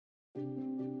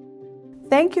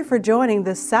Thank you for joining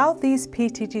the Southeast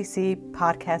PTTC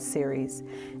podcast series.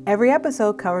 Every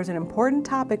episode covers an important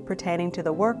topic pertaining to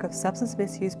the work of substance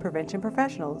misuse prevention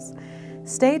professionals.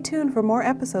 Stay tuned for more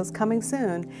episodes coming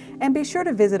soon, and be sure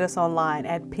to visit us online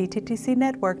at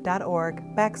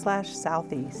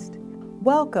pttcnetwork.org/Southeast.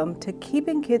 Welcome to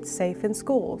Keeping Kids Safe in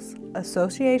Schools,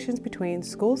 associations between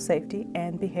school safety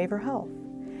and behavioral health.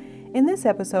 In this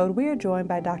episode, we are joined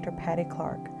by Dr. Patti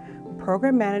Clark,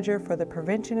 Program Manager for the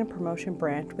Prevention and Promotion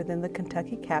Branch within the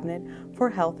Kentucky Cabinet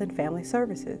for Health and Family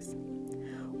Services.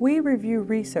 We review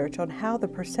research on how the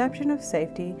perception of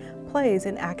safety plays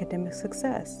in academic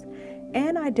success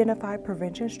and identify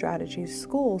prevention strategies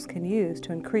schools can use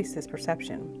to increase this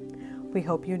perception. We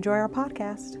hope you enjoy our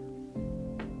podcast.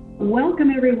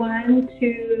 Welcome everyone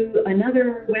to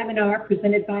another webinar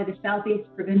presented by the Southeast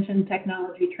Prevention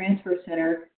Technology Transfer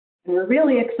Center. And we're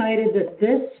really excited that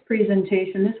this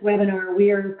presentation, this webinar,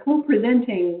 we are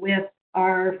co-presenting with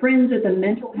our friends at the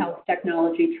Mental Health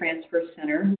Technology Transfer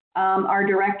Center. Our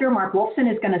director, Mark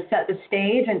Wolfson, is going to set the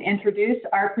stage and introduce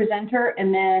our presenter,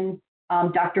 and then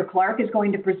Dr. Clark is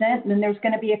going to present, and then there's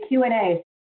going to be a Q&A.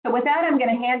 So with that, I'm going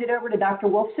to hand it over to Dr.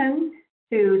 Wolfson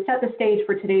to set the stage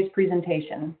for today's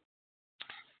presentation.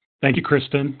 Thank you,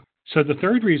 Kristen. So the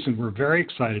third reason we're very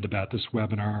excited about this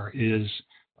webinar is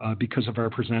because of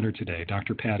our presenter today,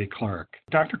 Dr. Patti Clark.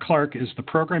 Dr. Clark is the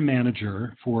Program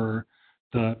Manager for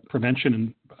the Prevention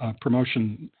and Health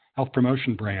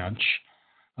Promotion Branch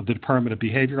of the Department of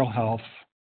Behavioral Health,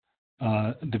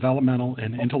 Developmental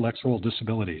and Intellectual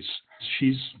Disabilities.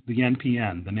 She's the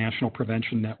NPN, the National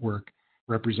Prevention Network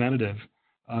representative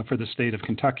for the state of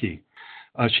Kentucky.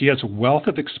 She has a wealth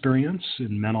of experience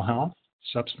in mental health,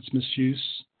 substance misuse,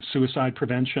 suicide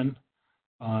prevention.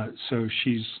 So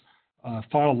she's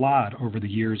thought a lot over the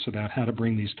years about how to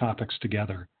bring these topics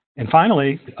together. And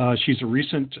finally, she's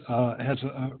has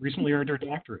recently earned her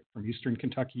doctorate from Eastern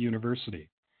Kentucky University.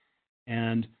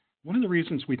 And one of the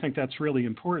reasons we think that's really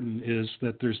important is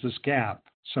that there's this gap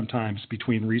sometimes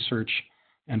between research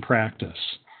and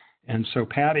practice. And so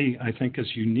Patti, I think,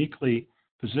 is uniquely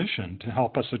positioned to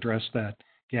help us address that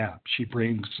gap. She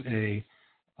brings a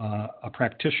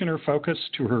practitioner focus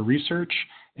to her research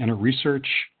and a research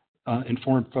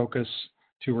informed focus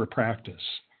to her practice.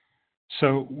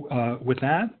 So with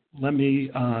that, let me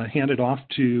hand it off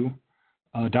to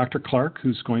Dr. Clark,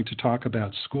 who's going to talk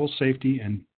about school safety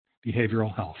and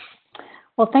behavioral health.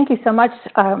 Well, thank you so much,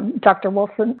 Dr.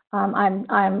 Wolfson.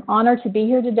 I'm honored to be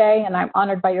here today, and I'm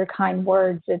honored by your kind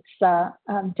words. It's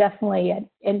definitely an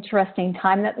interesting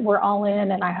time that we're all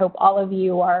in, and I hope all of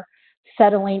you are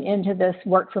settling into this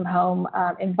work from home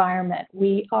environment.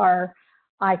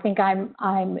 I think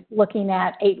I'm looking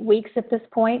at 8 weeks at this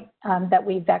point that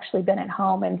we've actually been at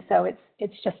home, and so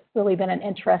it's just really been an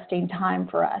interesting time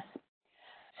for us.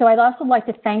 So I'd also like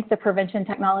to thank the Prevention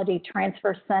Technology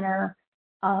Transfer Center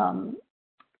and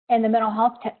the Mental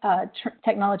Health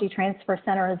Technology Transfer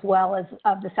Center, as well as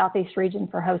of the Southeast region,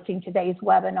 for hosting today's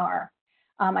webinar.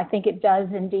 I think it does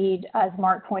indeed, as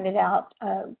Mark pointed out,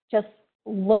 just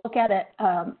look at it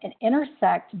and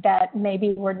intersect that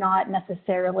maybe we're not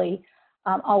necessarily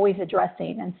always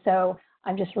addressing. And so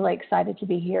I'm just really excited to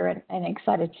be here and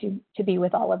excited to be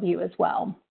with all of you as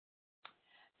well.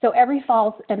 So every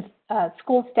fall,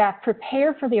 school staff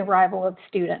prepare for the arrival of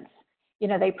students. You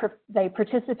know, they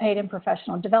participate in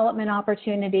professional development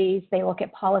opportunities, they look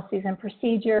at policies and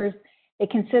procedures, they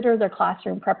consider their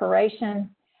classroom preparation.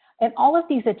 And all of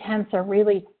these attempts are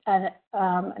really an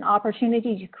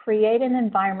opportunity to create an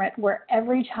environment where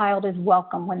every child is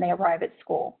welcome when they arrive at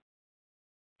school.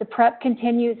 The prep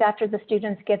continues after the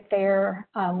students get there.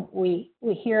 We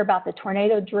hear about the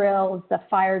tornado drills, the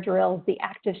fire drills, the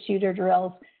active shooter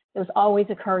drills. Those always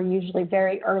occur usually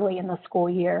very early in the school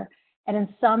year. And in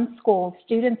some schools,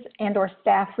 students and or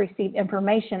staff receive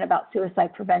information about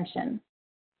suicide prevention.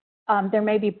 There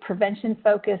may be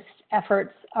prevention-focused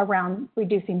efforts around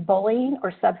reducing bullying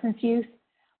or substance use,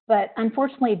 but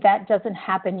unfortunately that doesn't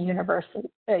happen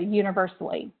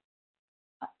universally.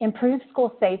 Improved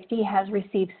school safety has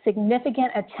received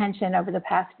significant attention over the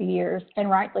past few years, and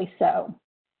rightly so.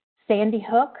 Sandy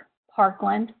Hook,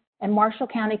 Parkland, and Marshall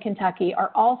County, Kentucky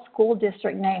are all school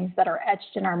district names that are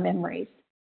etched in our memories.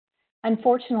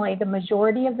 Unfortunately, the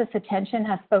majority of this attention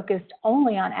has focused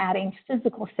only on adding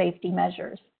physical safety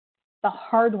measures, the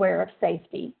hardware of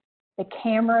safety, the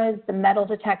cameras, the metal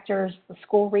detectors, the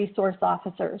school resource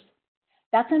officers.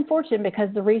 That's unfortunate because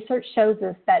the research shows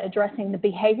us that addressing the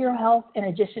behavioral health in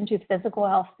addition to physical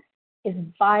health is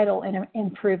vital in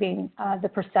improving the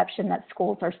perception that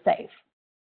schools are safe.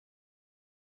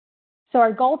 So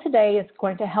our goal today is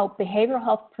going to help behavioral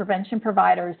health prevention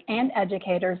providers and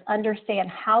educators understand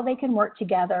how they can work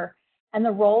together and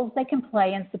the roles they can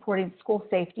play in supporting school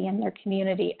safety in their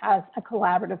community as a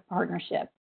collaborative partnership.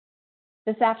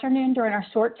 This afternoon, during our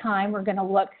short time, we're going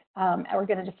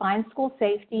to define school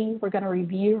safety. We're going to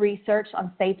review research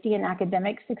on safety and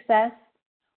academic success.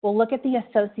 We'll look at the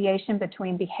association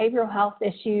between behavioral health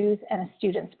issues and a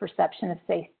student's perception of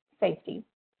safety.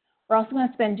 We're also going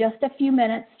to spend just a few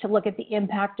minutes to look at the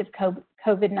impact of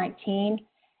COVID-19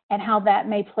 and how that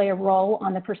may play a role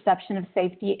on the perception of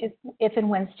safety if and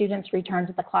when students return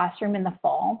to the classroom in the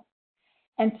fall.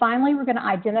 And finally, we're going to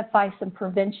identify some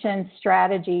prevention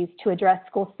strategies to address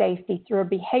school safety through a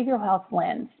behavioral health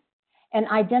lens and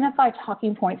identify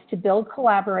talking points to build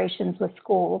collaborations with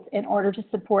schools in order to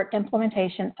support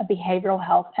implementation of behavioral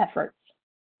health efforts.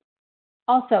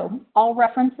 Also, all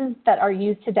references that are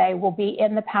used today will be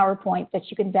in the PowerPoint that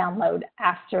you can download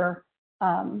after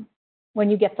when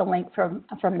you get the link from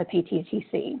the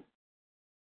PTTC.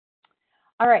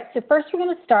 All right, so first we're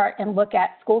going to start and look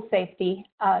at school safety,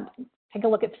 take a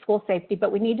look at school safety,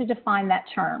 but we need to define that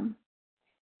term.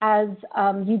 As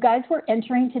you guys were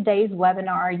entering today's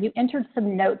webinar, you entered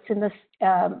some notes in this,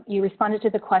 you responded to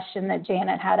the question that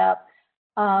Janet had up,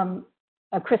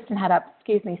 Kristen had up,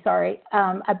 excuse me, sorry,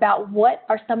 about what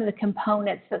are some of the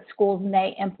components that schools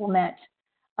may implement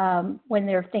when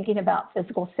they're thinking about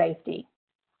physical safety.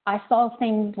 I saw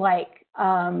things like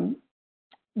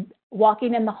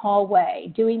walking in the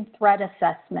hallway, doing threat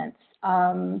assessments,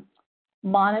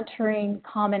 monitoring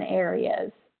common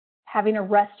areas, having a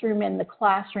restroom in the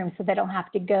classroom so they don't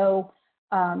have to go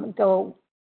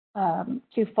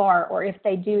too far, or if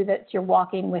they do, that you're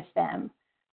walking with them.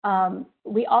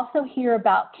 We also hear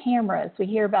about cameras. We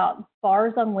hear about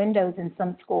bars on windows in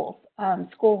some schools,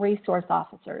 school resource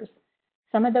officers.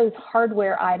 Some of those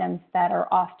hardware items that are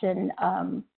often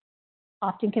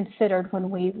considered when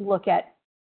we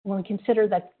consider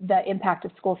the impact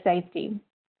of school safety.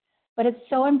 But it's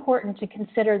so important to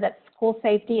consider that school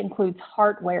safety includes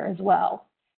hardware as well.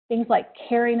 Things like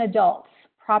caring adults,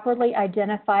 properly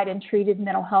identified and treated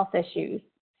mental health issues,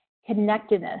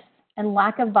 connectedness, and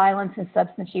lack of violence and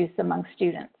substance use among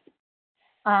students.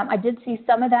 I did see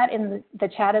some of that in the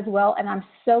chat as well, and I'm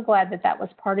so glad that that was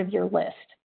part of your list.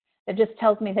 It just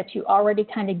tells me that you already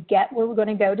kind of get where we're going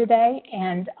to go today,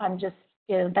 and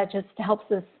that just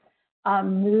helps us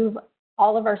move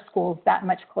all of our schools that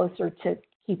much closer to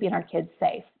keeping our kids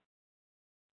safe.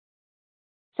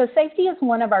 So safety is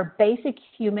one of our basic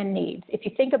human needs. If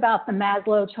you think about the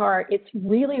Maslow chart, it's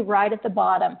really right at the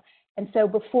bottom. And so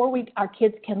before our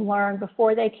kids can learn,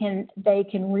 before they can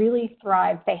really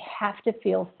thrive, they have to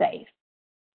feel safe.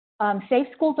 Safe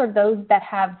schools are those that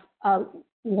have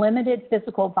limited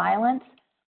physical violence,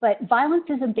 but violence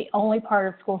isn't the only part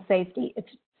of school safety.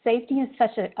 Safety is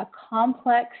such a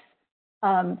complex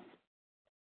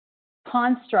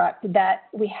construct that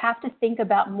we have to think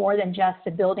about more than just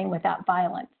a building without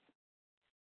violence.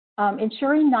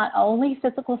 Ensuring not only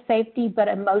physical safety, but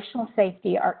emotional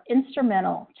safety are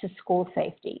instrumental to school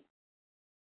safety.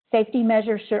 Safety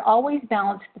measures should always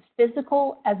balance the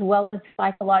physical as well as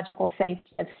psychological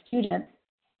safety of students.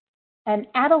 And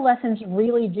adolescents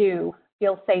really do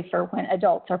feel safer when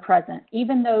adults are present,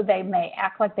 even though they may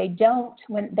act like they don't,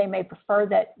 when they may prefer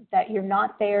that you're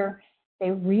not there. They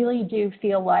really do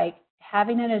feel like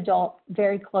having an adult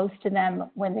very close to them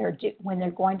when they're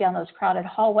going down those crowded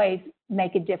hallways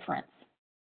make a difference.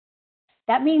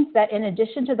 That means that in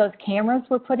addition to those cameras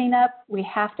we're putting up, we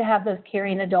have to have those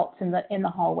caring adults in the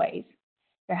hallways.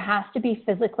 There has to be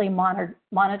physically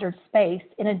monitored space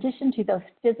in addition to those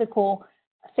physical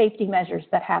safety measures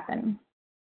that happen.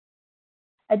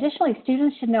 Additionally,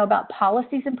 students should know about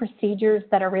policies and procedures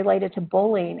that are related to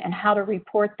bullying and how to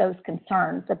report those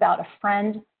concerns about a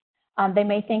friend. They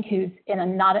may think who's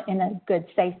not in a good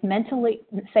safe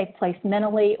place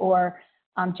mentally, or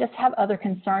just have other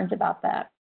concerns about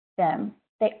them.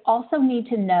 They also need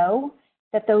to know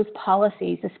that those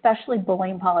policies, especially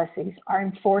bullying policies, are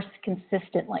enforced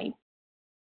consistently.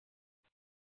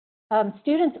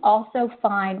 Students also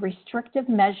find restrictive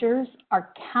measures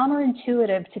are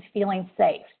counterintuitive to feeling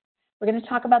safe. We're going to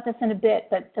talk about this in a bit,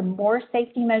 but the more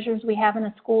safety measures we have in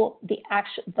a school, the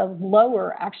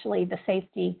lower actually the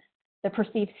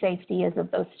perceived safety is of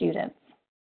those students.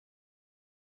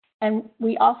 And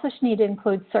we also need to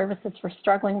include services for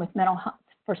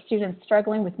students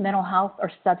struggling with mental health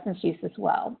or substance use as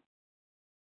well.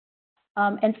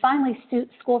 And finally,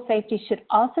 school safety should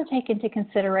also take into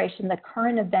consideration the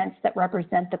current events that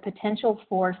represent the potential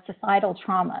for societal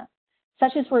trauma,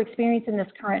 such as we're experiencing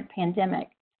this current pandemic,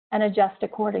 and adjust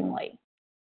accordingly.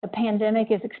 The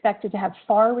pandemic is expected to have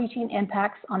far-reaching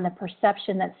impacts on the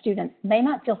perception that students may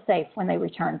not feel safe when they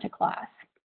return to class.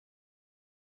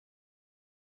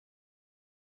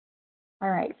 All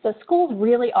right, so schools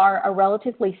really are a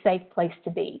relatively safe place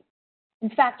to be. In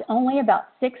fact, only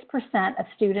about 6% of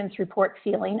students report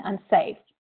feeling unsafe.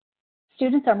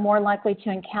 Students are more likely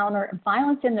to encounter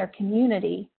violence in their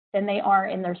community than they are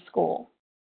in their school.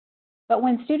 But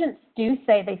when students do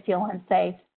say they feel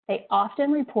unsafe, they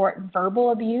often report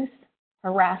verbal abuse,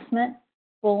 harassment,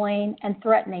 bullying, and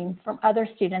threatening from other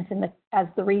students as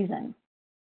the reason.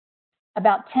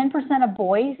 About 10% of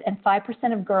boys and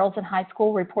 5% of girls in high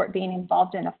school report being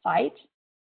involved in a fight.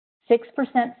 6%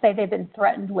 say they've been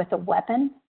threatened with a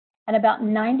weapon, and about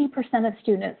 90% of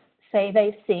students say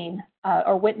they've seen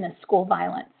or witnessed school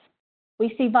violence.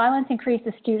 We see violence increase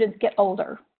as students get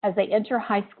older. As they enter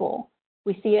high school,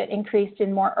 we see it increased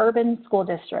in more urban school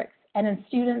districts and in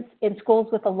students in schools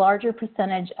with a larger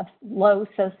percentage of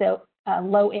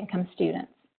low-income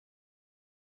students.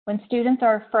 When students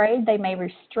are afraid, they may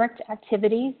restrict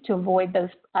activities to avoid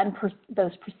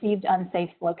those perceived unsafe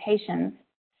locations.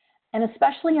 And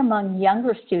especially among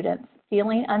younger students,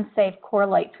 feeling unsafe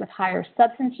correlates with higher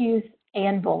substance use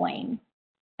and bullying.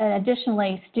 And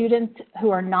additionally, students who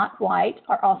are not white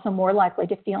are also more likely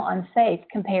to feel unsafe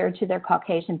compared to their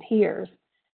Caucasian peers,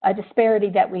 a disparity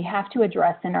that we have to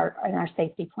address in our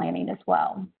safety planning as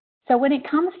well. So when it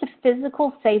comes to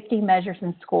physical safety measures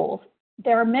in schools,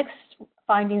 there are mixed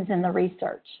findings in the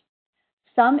research.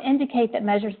 Some indicate that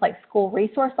measures like school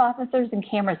resource officers and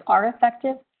cameras are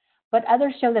effective, but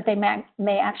others show that they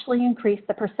may actually increase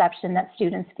the perception that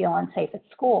students feel unsafe at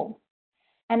school.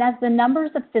 And as the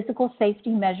numbers of physical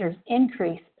safety measures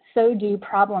increase, so do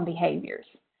problem behaviors.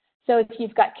 So if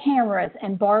you've got cameras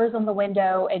and bars on the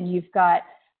window and you've got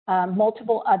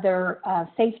multiple other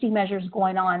safety measures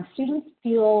going on, students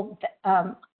feel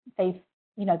they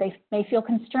may feel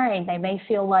constrained. They may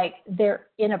feel like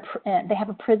they have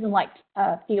a prison-like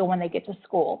feel when they get to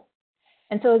school.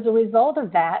 And so as a result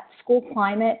of that, school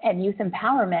climate and youth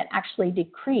empowerment actually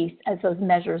decrease as those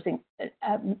measures,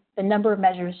 the number of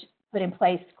measures put in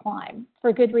place climb.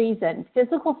 For good reason.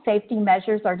 Physical safety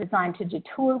measures are designed to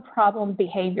deter problem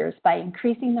behaviors by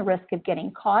increasing the risk of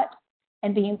getting caught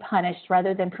and being punished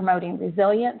rather than promoting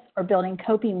resilience or building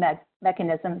coping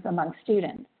mechanisms among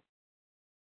students.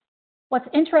 What's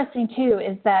interesting too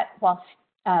is that while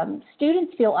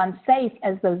students feel unsafe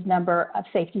as those number of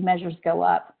safety measures go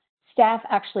up, staff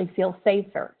actually feel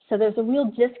safer. So there's a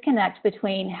real disconnect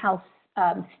between how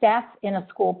staff in a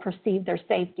school perceive their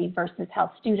safety versus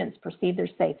how students perceive their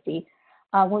safety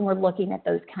when we're looking at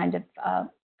those kind of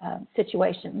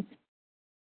situations.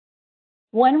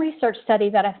 One research study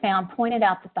that I found pointed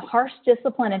out that the harsh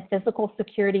discipline and physical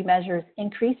security measures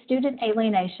increase student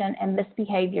alienation and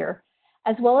misbehavior,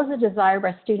 as well as a desire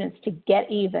by students to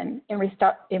get even in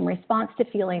response to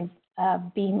feelings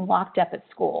being locked up at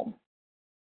school.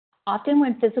 Often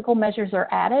when physical measures are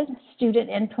added, student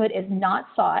input is not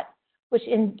sought, which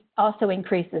also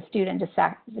increases student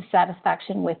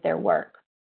dissatisfaction with their work.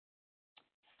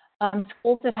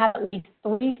 Schools that have at least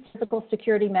 3 physical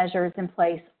security measures in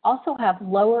place also have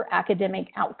lower academic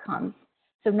outcomes.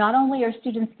 So not only are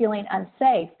students feeling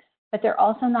unsafe, but they're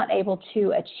also not able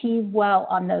to achieve well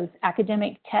on those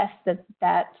academic tests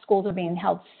that schools are being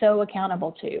held so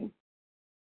accountable to.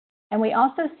 And we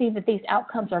also see that these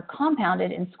outcomes are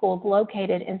compounded in schools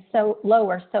located in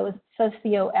lower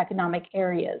socioeconomic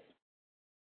areas.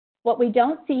 What we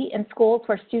don't see in schools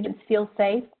where students feel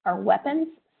safe are weapons,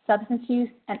 substance use,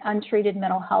 and untreated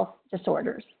mental health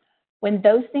disorders. When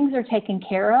those things are taken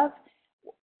care of,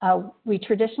 we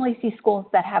traditionally see schools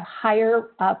that have higher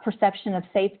perception of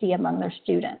safety among their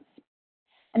students.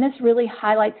 And this really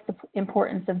highlights the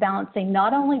importance of balancing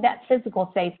not only that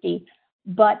physical safety,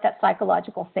 but that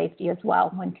psychological safety as well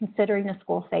when considering a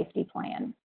school safety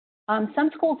plan.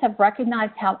 Some schools have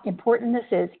recognized how important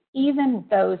this is, even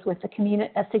those with a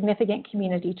significant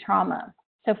community trauma.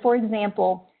 So for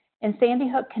example, in Sandy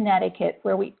Hook, Connecticut,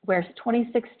 where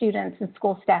 26 students and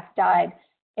school staff died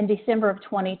in December of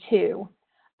 22,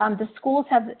 the schools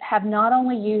have not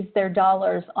only used their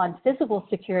dollars on physical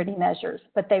security measures,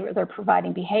 but they're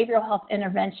providing behavioral health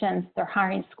interventions, they're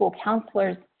hiring school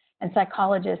counselors and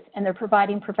psychologists, and they're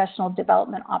providing professional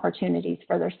development opportunities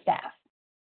for their staff.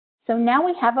 So now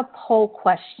we have a poll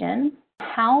question.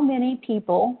 How many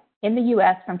people in the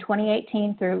U.S. from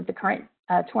 2018 through the current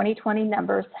 2020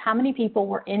 numbers, how many people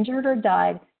were injured or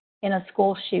died in a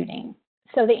school shooting?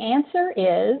 So the answer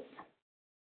is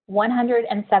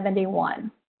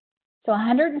 171. So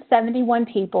 171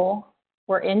 people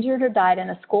were injured or died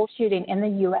in a school shooting in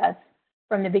the U.S.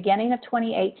 from the beginning of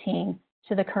 2018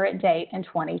 to the current date in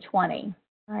 2020.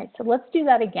 All right, so let's do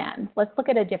that again. Let's look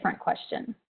at a different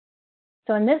question.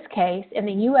 So in this case, in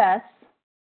the U.S.,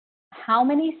 how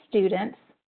many students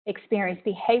experience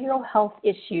behavioral health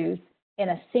issues in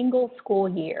a single school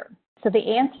year? So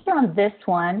the answer on this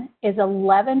one is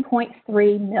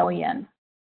 11.3 million.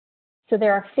 So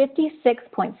there are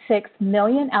 56.6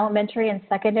 million elementary and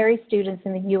secondary students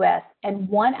in the U.S., and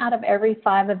 1 out of every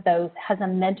 5 of those has a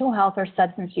mental health or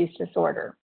substance use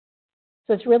disorder.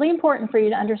 So it's really important for you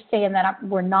to understand that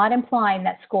we're not implying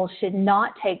that schools should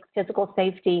not take physical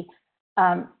safety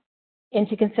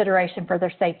into consideration for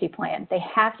their safety plan. They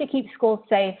have to keep schools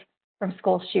safe from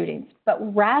school shootings, but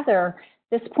rather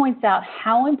this points out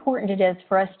how important it is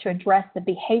for us to address the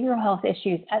behavioral health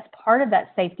issues as part of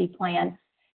that safety plan,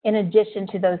 in addition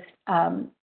to those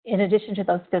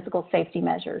physical safety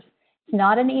measures. It's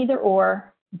not an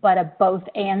either-or, but a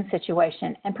both-and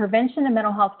situation. And prevention and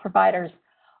mental health providers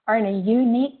are in a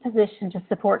unique position to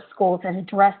support schools in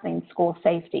addressing school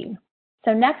safety.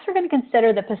 So next, we're going to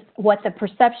consider the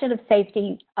perception of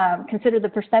safety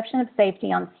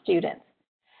on students.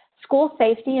 School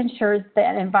safety ensures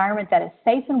an environment that is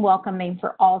safe and welcoming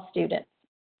for all students.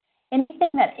 Anything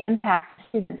that impacts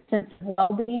students' sense of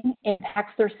well-being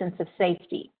impacts their sense of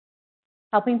safety.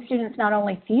 Helping students not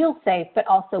only feel safe, but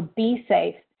also be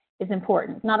safe is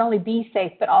important. Not only be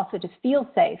safe, but also to feel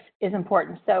safe is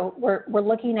important. So we're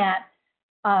looking at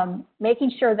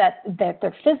making sure that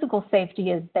their physical safety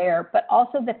is there, but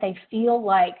also that they feel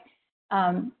like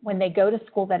when they go to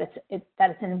school that it's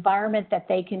an environment that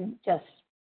they can just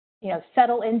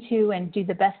settle into and do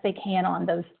the best they can on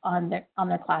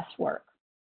their classwork.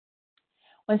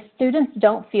 When students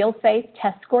don't feel safe,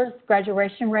 test scores,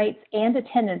 graduation rates, and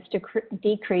attendance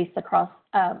decrease across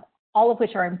all of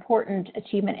which are important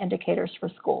achievement indicators for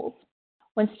schools.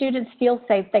 When students feel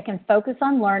safe, they can focus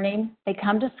on learning, they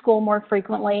come to school more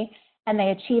frequently, and they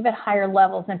achieve at higher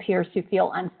levels than peers who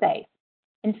feel unsafe.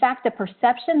 In fact, the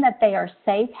perception that they are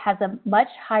safe has a much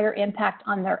higher impact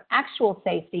on their actual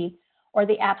safety or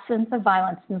the absence of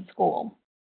violence in school.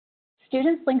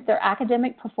 Students link their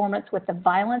academic performance with the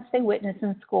violence they witness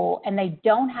in school, and they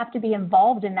don't have to be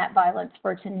involved in that violence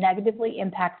for it to negatively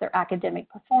impact their academic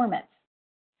performance.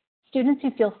 Students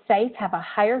who feel safe have a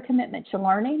higher commitment to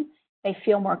learning, they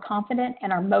feel more confident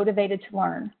and are motivated to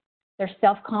learn. Their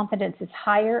self-confidence is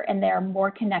higher and they are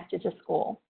more connected to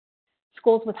school.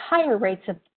 Schools with higher rates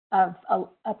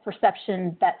of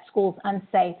perception that schools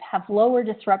unsafe have lower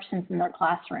disruptions in their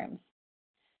classrooms.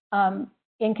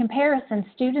 In comparison,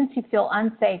 students who feel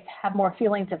unsafe have more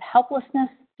feelings of helplessness,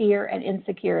 fear, and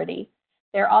insecurity.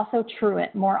 They're also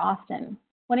truant more often.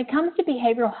 When it comes to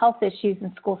behavioral health issues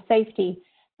and school safety,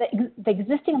 the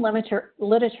existing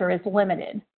literature is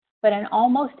limited, but in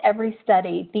almost every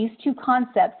study, these two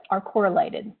concepts are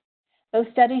correlated. Those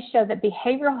studies show that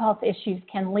behavioral health issues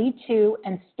can lead to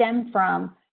and stem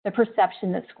from the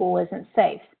perception that school isn't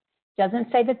safe.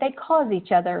 Doesn't say that they cause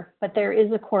each other, but there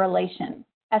is a correlation.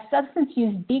 As substance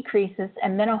use decreases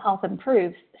and mental health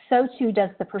improves, so too does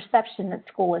the perception that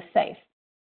school is safe.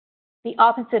 The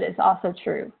opposite is also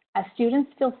true. As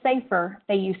students feel safer,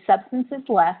 they use substances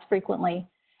less frequently,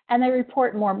 and they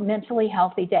report more mentally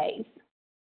healthy days.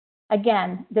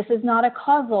 Again, this is not a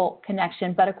causal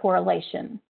connection, but a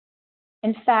correlation.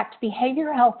 In fact,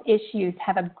 behavioral health issues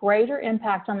have a greater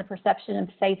impact on the perception of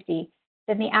safety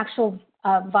than the actual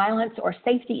violence or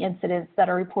safety incidents that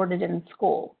are reported in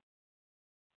school.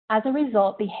 As a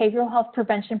result, behavioral health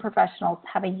prevention professionals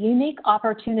have a unique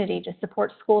opportunity to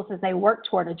support schools as they work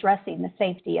toward addressing the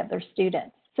safety of their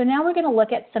students. So now we're going to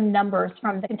look at some numbers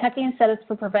from the Kentucky Incentives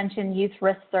for Prevention Youth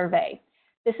Risk Survey.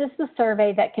 This is the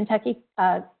survey that Kentucky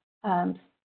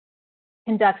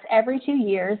conducts every 2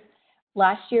 years.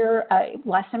 Last time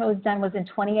it was done was in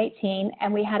 2018,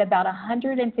 and we had about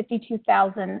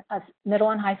 152,000 middle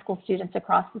and high school students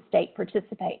across the state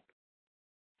participate.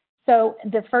 So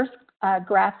the first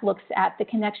graph looks at the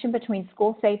connection between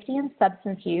school safety and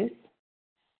substance use.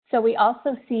 So we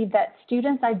also see that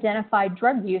students identify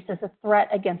drug use as a threat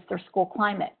against their school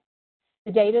climate.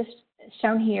 The data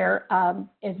shown here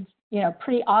is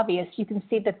pretty obvious. You can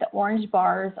see that the orange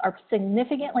bars are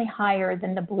significantly higher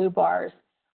than the blue bars,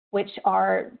 which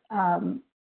are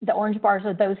the orange bars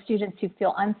are those students who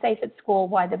feel unsafe at school,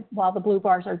 while the blue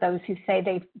bars are those who say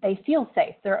they feel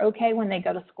safe. They're okay when they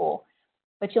go to school.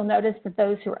 But you'll notice that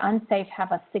those who are unsafe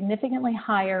have a significantly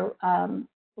higher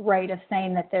rate of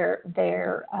saying that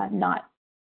they're not.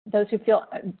 Those who feel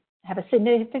have a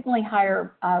significantly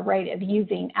higher rate of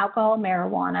using alcohol,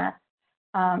 marijuana,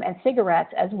 and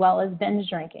cigarettes, as well as binge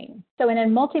drinking. So in a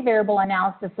multivariable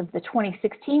analysis of the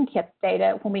 2016 KIPP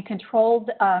data, when we controlled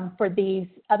for these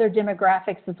other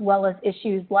demographics as well as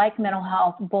issues like mental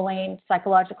health, bullying,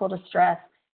 psychological distress,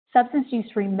 substance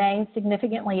use remains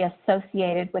significantly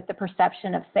associated with the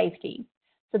perception of safety.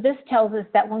 So this tells us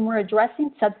that when we're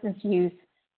addressing substance use,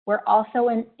 we're also,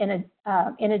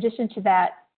 in addition to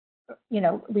that,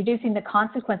 reducing the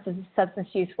consequences of substance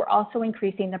use, we're also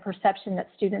increasing the perception that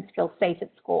students feel safe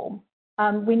at school.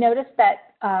 We noticed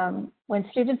that when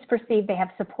students perceive they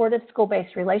have supportive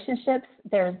school-based relationships,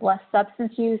 there's less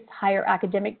substance use, higher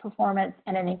academic performance,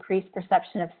 and an increased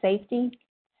perception of safety.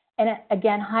 And it,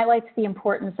 again, highlights the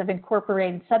importance of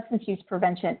incorporating substance use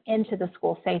prevention into the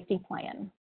school safety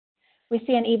plan. We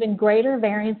see an even greater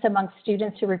variance among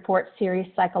students who report serious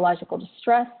psychological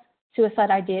distress,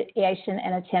 suicide ideation,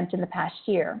 and attempt in the past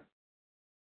year.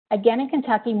 Again, in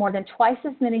Kentucky, more than twice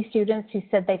as many students who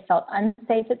said they felt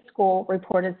unsafe at school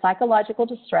reported psychological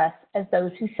distress as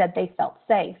those who said they felt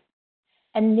safe.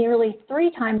 And nearly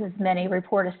 3 times as many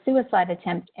report a suicide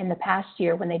attempt in the past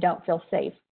year when they don't feel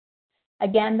safe.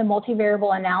 Again, the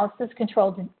multivariable analysis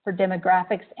controlled for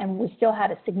demographics, and we still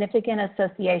had a significant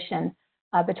association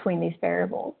between these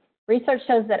variables. Research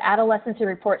shows that adolescents who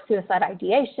report suicide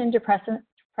ideation, depressive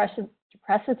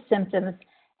symptoms,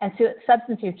 and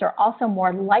substance use are also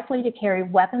more likely to carry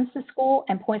weapons to school,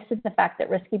 and points to the fact that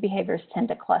risky behaviors tend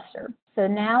to cluster. So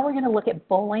now we're going to look at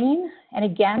bullying. And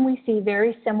again, we see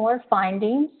very similar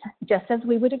findings. Just as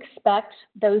we would expect,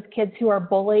 those kids who are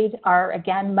bullied are,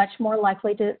 again, much more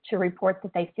likely to report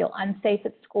that they feel unsafe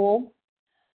at school.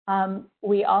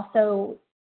 We also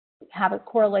have a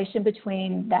correlation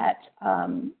between that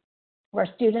where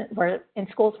in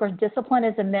schools where discipline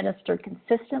is administered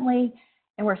consistently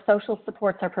and where social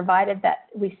supports are provided, that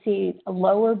we see a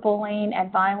lower bullying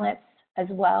and violence as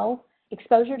well.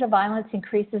 Exposure to violence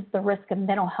increases the risk of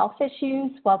mental health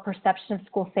issues, while perception of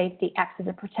school safety acts as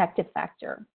a protective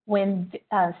factor. When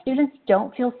students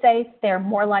don't feel safe, they're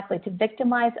more likely to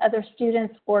victimize other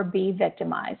students or be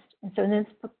victimized. And so in this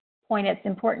point, it's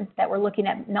important that we're looking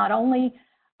at not only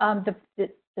the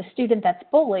student that's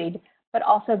bullied, but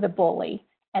also the bully,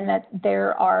 and that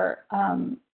there are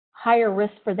higher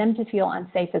risks for them to feel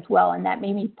unsafe as well. And that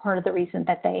may be part of the reason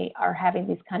that they are having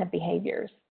these kind of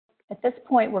behaviors. At this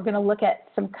point, we're going to look at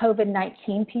some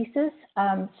COVID-19 pieces.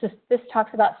 So this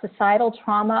talks about societal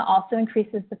trauma also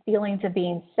increases the feelings of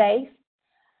being safe.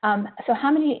 So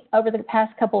how many, over the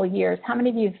past couple of years, how many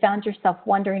of you have found yourself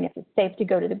wondering if it's safe to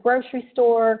go to the grocery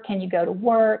store? Can you go to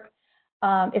work?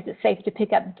 Is it safe to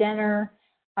pick up dinner?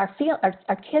 Our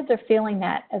kids are feeling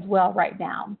that as well right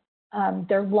now.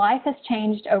 Their life has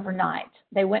changed overnight.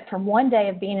 They went from one day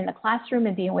of being in the classroom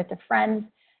and being with their friends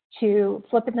to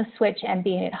flipping the switch and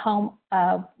being at home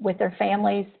with their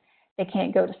families. They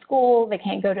can't go to school. They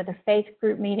can't go to the faith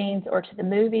group meetings or to the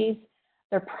movies.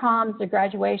 Their proms, their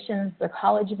graduations, their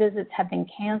college visits have been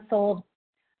canceled.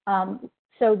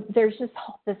 So there's just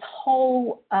this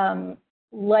whole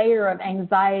layer of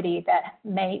anxiety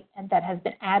that has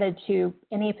been added to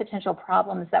any potential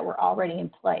problems that were already in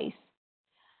place.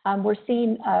 We're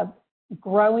seeing a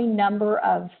growing number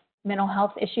of mental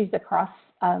health issues across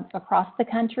the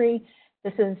country.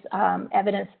 This is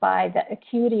evidenced by the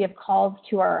acuity of calls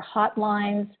to our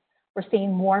hotlines. We're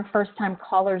seeing more first-time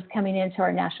callers coming into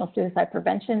our National Suicide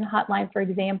Prevention Hotline, for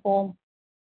example.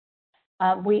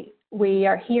 We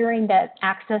are hearing that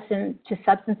access to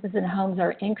substances in homes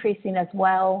are increasing as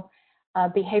well.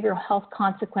 Behavioral health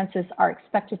consequences are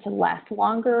expected to last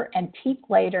longer and peak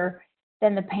later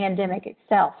than the pandemic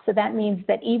itself. So that means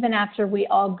that even after we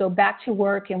all go back to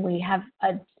work and we have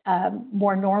a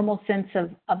more normal sense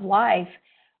of life,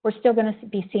 we're still going to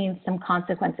be seeing some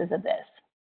consequences of this.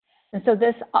 And so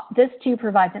this too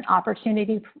provides an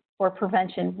opportunity for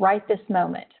prevention right this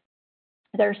moment.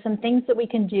 There are some things that we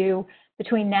can do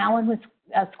between now and when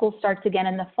school starts again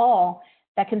in the fall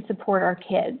that can support our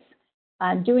kids.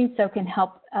 Doing so can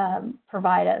help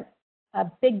provide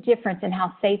a big difference in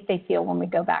how safe they feel when we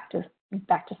go back to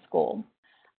school.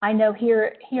 I know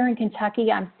here in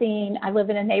Kentucky, I live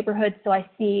in a neighborhood, so I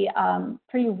see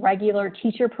pretty regular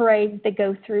teacher parades that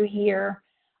go through here.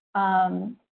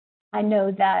 I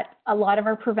know that a lot of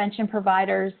our prevention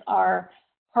providers are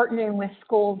partnering with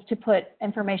schools to put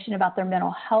information about their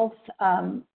mental health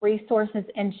resources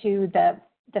into the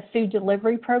food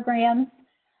delivery programs.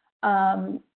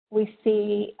 We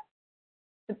see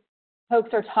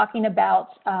folks are talking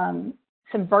about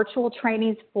some virtual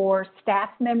trainings for staff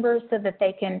members so that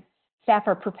staff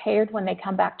are prepared when they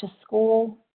come back to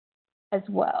school as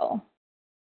well.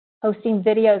 posting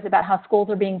videos about how schools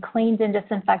are being cleaned and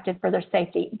disinfected for their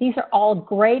safety. These are all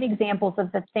great examples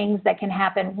of the things that can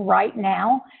happen right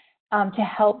now to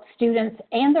help students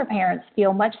and their parents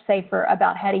feel much safer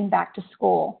about heading back to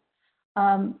school.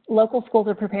 Local schools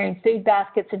are preparing food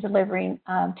baskets and delivering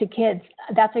to kids.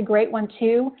 That's a great one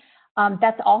too.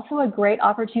 That's also a great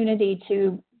opportunity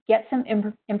to get some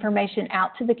information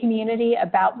out to the community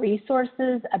about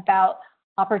resources, about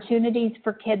opportunities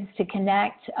for kids to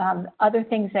connect, other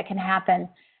things that can happen.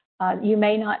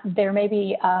 There may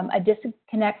be a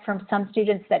disconnect from some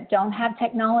students that don't have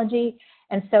technology.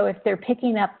 And so if they're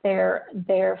picking up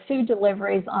their food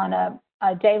deliveries on a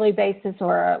daily basis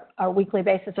or a weekly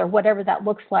basis or whatever that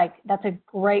looks like, that's a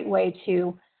great way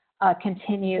to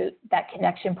continue that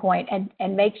connection point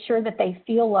and make sure that they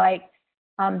feel like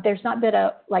there's not been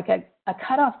a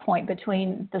cutoff point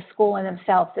between the school and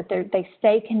themselves, that they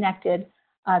stay connected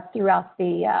throughout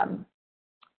the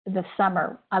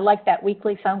summer. I like that,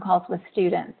 weekly phone calls with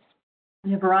students.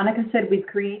 And Veronica said we've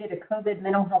created a COVID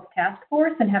mental health task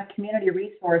force and have community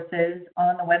resources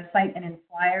on the website and in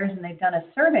flyers, and they've done a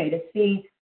survey to see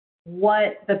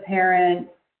what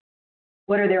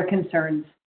are their concerns.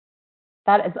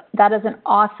 That is an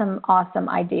awesome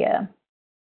idea.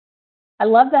 I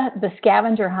love the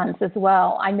scavenger hunts as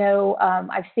well. I know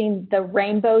I've seen the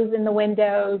rainbows in the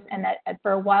windows, and that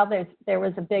for a while there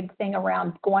was a big thing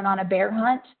around going on a bear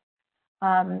hunt.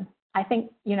 I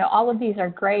think, all of these are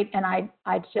great, and I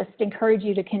just encourage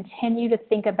you to continue to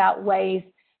think about ways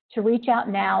to reach out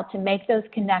now, to make those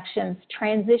connections,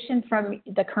 transition from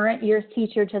the current year's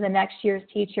teacher to the next year's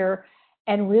teacher,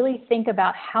 and really think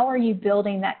about how are you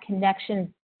building that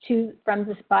connection of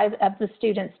the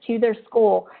students to their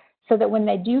school, so that when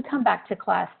they do come back to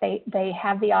class, they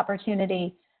have the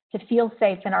opportunity to feel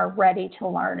safe and are ready to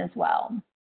learn as well.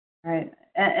 Right.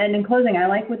 And in closing, I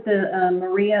like what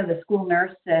Maria, the school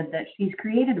nurse, said, that she's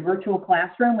created a virtual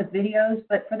classroom with videos,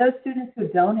 but for those students who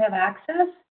don't have access,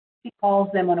 she calls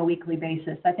them on a weekly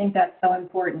basis. I think that's so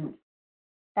important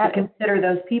to consider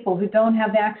those people who don't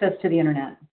have access to the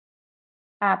internet.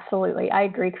 Absolutely. I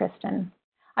agree, Kristen.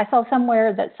 I saw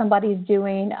somewhere that somebody's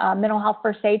doing mental health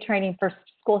first aid training for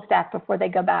school staff before they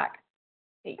go back.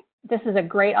 This is a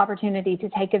great opportunity to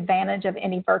take advantage of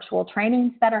any virtual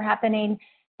trainings that are happening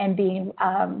and being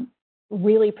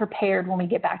really prepared when we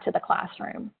get back to the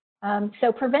classroom.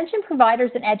 So prevention providers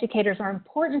and educators are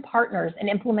important partners in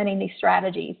implementing these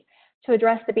strategies to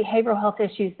address the behavioral health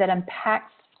issues that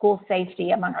impact school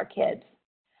safety among our kids.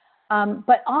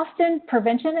 But often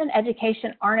prevention and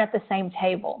education aren't at the same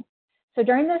table. So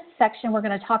during this section, we're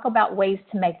going to talk about ways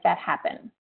to make that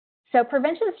happen. So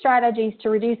prevention strategies to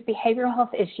reduce behavioral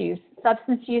health issues,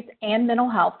 substance use, and mental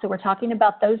health. So we're talking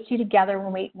about those two together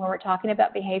when we're talking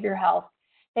about behavioral health.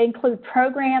 They include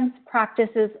programs,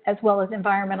 practices, as well as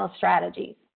environmental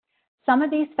strategies. Some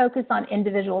of these focus on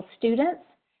individual students.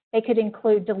 They could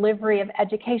include delivery of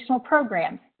educational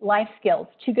programs, life skills,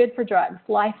 Too Good for Drugs,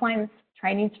 lifelines,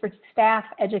 trainings for staff,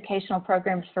 educational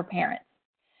programs for parents.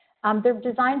 They're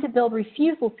designed to build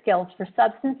refusal skills for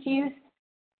substance use,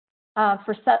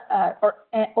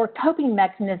 or coping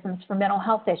mechanisms for mental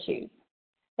health issues.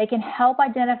 They can help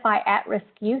identify at-risk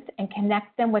youth and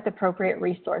connect them with appropriate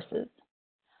resources.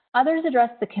 Others address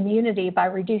the community by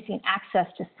reducing access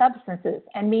to substances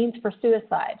and means for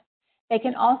suicide. They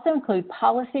can also include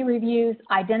policy reviews,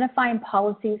 identifying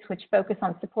policies which focus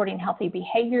on supporting healthy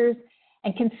behaviors,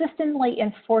 and consistent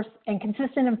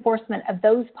enforcement of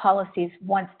those policies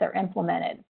once they're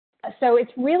implemented. So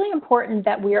it's really important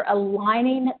that we're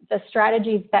aligning the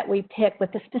strategies that we pick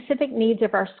with the specific needs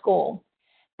of our school.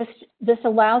 This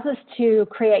allows us to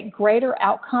create greater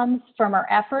outcomes from our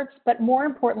efforts, but more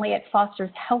importantly, it fosters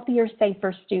healthier,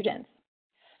 safer students.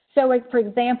 So for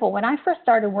example, when I first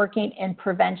started working in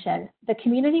prevention, the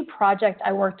community project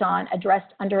I worked on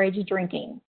addressed underage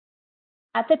drinking.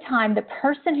 At the time, the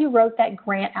person who wrote that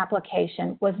grant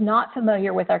application was not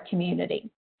familiar with our community.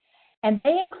 And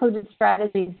they included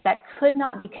strategies that could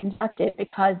not be conducted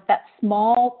because that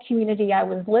small community I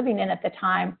was living in at the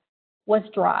time was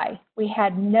dry. We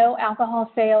had no alcohol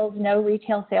sales, no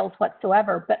retail sales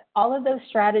whatsoever, but all of those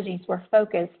strategies were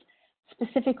focused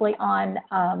specifically on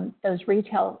those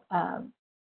retail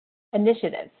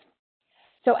initiatives.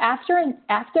 So after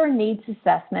a needs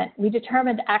assessment, we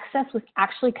determined access was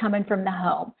actually coming from the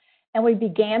home, and we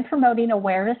began promoting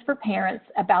awareness for parents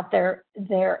about their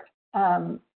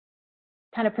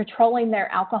kind of patrolling their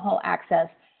alcohol access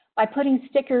by putting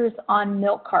stickers on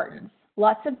milk cartons.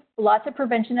 Lots of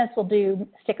preventionists will do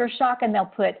sticker shock, and they'll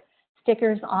put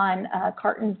stickers on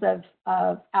cartons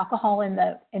of alcohol in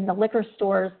the liquor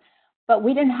stores. But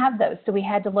we didn't have those, so we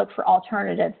had to look for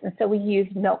alternatives, and so we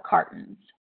used milk cartons.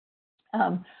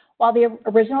 While the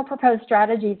original proposed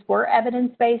strategies were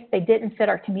evidence-based, they didn't fit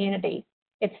our community.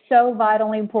 It's so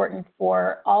vitally important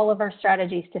for all of our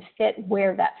strategies to fit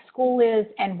where that school is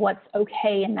and what's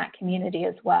okay in that community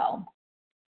as well.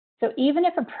 So even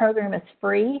if a program is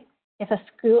free, if a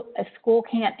school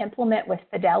can't implement with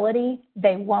fidelity,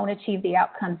 they won't achieve the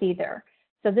outcomes either.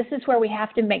 So this is where we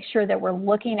have to make sure that we're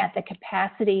looking at the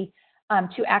capacity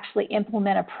to actually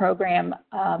implement a program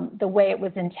the way it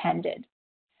was intended.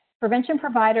 Prevention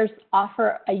providers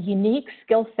offer a unique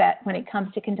skill set when it comes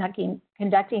to conducting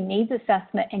needs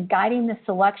assessment and guiding the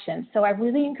selection. So I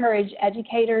really encourage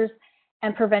educators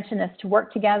and preventionists to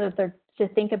work together to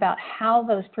think about how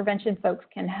those prevention folks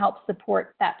can help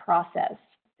support that process.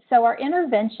 So our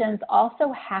interventions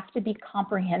also have to be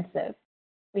comprehensive.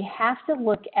 We have to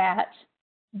look at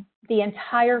the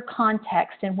entire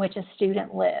context in which a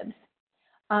student lives.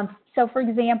 So for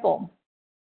example,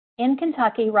 in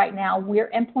Kentucky right now, we're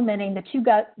implementing the Too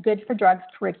Good for Drugs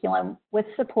curriculum with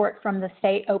support from the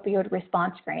State Opioid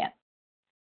Response Grant.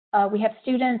 We have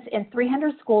students in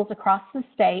 300 schools across the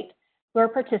state who are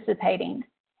participating,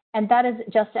 and that is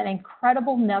just an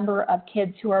incredible number of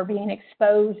kids who are being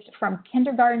exposed from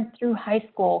kindergarten through high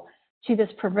school to this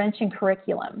prevention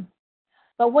curriculum.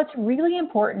 But what's really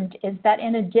important is that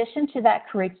in addition to that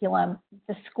curriculum,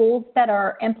 the schools that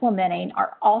are implementing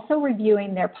are also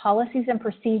reviewing their policies and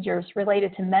procedures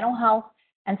related to mental health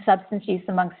and substance use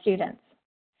among students.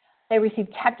 They receive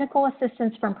technical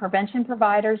assistance from prevention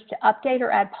providers to update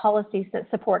or add policies that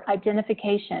support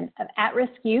identification of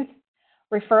at-risk youth,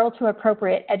 referral to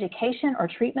appropriate education or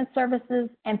treatment services,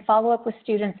 and follow-up with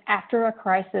students after a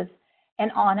crisis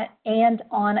and on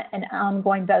an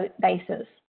ongoing basis.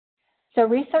 So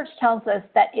research tells us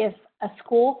that if a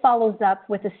school follows up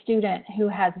with a student who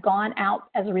has gone out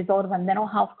as a result of a mental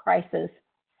health crisis,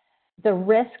 the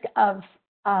risk of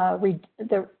there's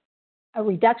a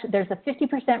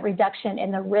 50% reduction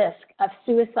in the risk of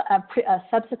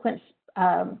subsequent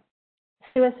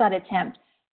suicide attempt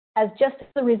as just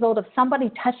the result of somebody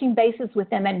touching bases with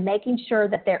them and making sure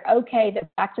that they're okay, they're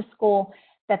back to school,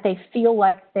 that they feel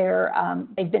like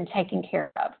they've been taken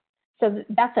care of. So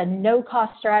that's a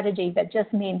no-cost strategy that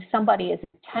just means somebody is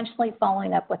intentionally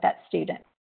following up with that student.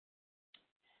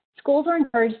 Schools are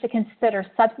encouraged to consider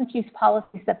substance use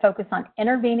policies that focus on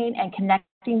intervening and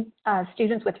connecting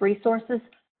students with resources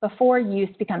before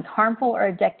use becomes harmful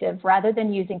or addictive, rather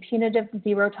than using punitive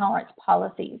zero-tolerance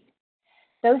policies.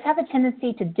 Those have a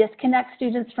tendency to disconnect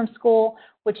students from school,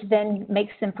 which then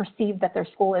makes them perceive that their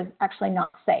school is actually not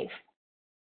safe.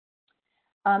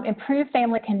 Improved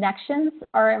family connections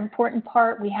are an important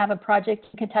part. We have a project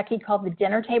in Kentucky called the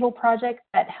Dinner Table Project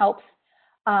that helps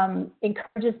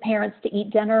encourages parents to eat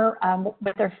dinner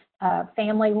with their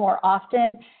family more often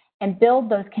and build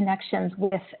those connections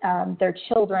with their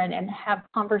children and have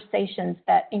conversations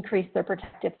that increase their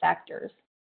protective factors.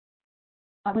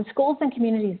 When schools and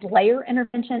communities layer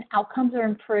intervention, outcomes are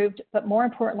improved, but more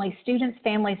importantly, students,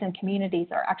 families, and communities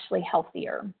are actually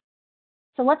healthier.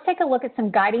 So let's take a look at some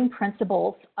guiding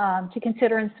principles to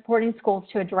consider in supporting schools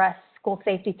to address school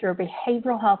safety through a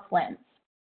behavioral health lens.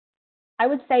 I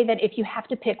would say that if you have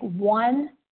to pick one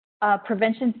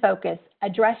prevention focus,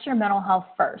 address your mental health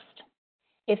first.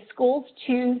 If schools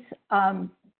choose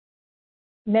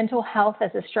mental health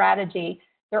as a strategy,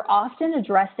 they're often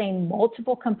addressing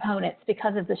multiple components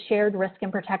because of the shared risk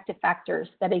and protective factors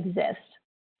that exist.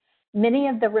 Many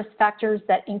of the risk factors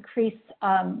that increase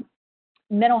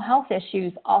mental health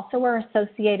issues also are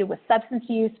associated with substance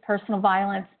use, personal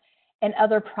violence, and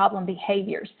other problem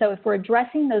behaviors. So if we're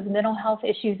addressing those mental health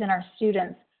issues in our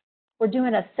students, we're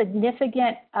doing a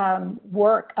significant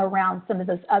work around some of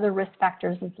those other risk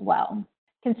factors as well.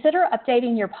 Consider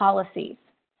updating your policies.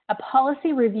 A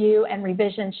policy review and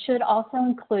revision should also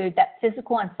include that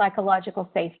physical and psychological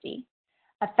safety.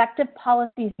 Effective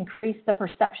policies increase the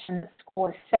perception that school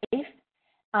is safe.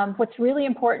 What's really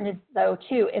important is, though,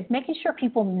 too, is making sure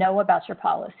people know about your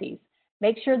policies.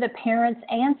 Make sure that parents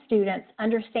and students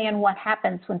understand what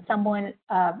happens when someone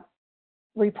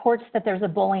reports that there's a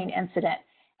bullying incident,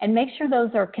 and make sure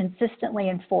those are consistently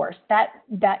enforced.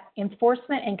 That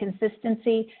enforcement and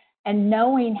consistency and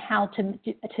knowing how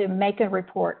to make a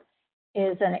report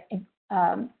is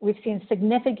we've seen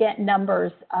significant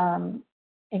numbers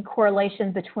in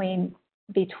correlation between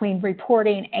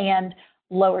reporting and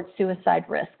lowered suicide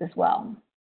risk as well.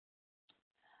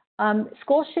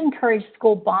 Schools should encourage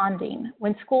school bonding.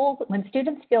 When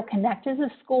students feel connected to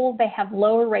school, they have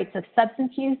lower rates of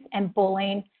substance use and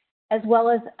bullying, as well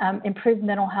as improved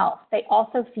mental health. They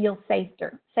also feel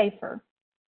safer.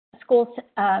 School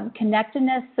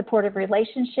connectedness, supportive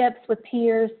relationships with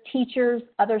peers, teachers,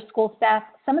 other school staff.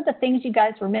 Some of the things you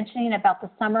guys were mentioning about the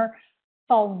summer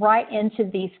fall right into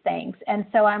these things. And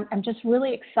so I'm just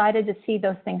really excited to see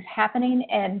those things happening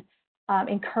and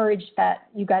encouraged that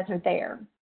you guys are there.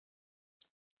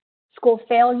 School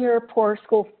failure, poor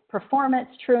school performance,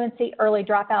 truancy, early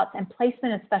dropouts, and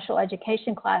placement in special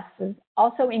education classes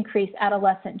also increase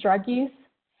adolescent drug use.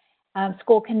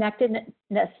 School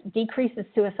connectedness decreases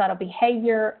suicidal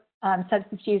behavior,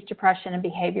 substance use, depression, and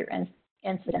behavior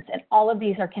incidents. And all of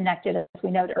these are connected, as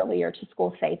we noted earlier, to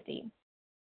school safety.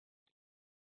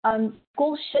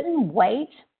 Schools shouldn't wait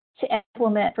to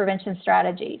implement prevention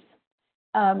strategies.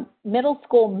 Middle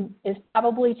school is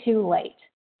probably too late.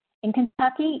 In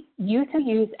Kentucky, youth who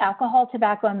use alcohol,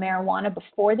 tobacco, and marijuana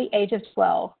before the age of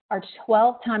 12 are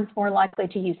 12 times more likely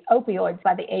to use opioids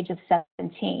by the age of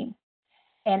 17.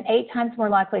 And 8 times more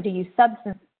likely to use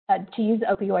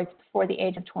opioids before the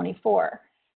age of 24.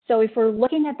 So if we're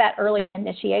looking at that early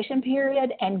initiation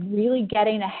period and really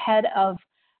getting ahead of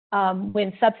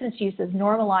when substance use is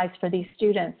normalized for these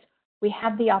students, we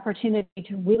have the opportunity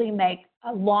to really make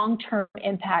long-term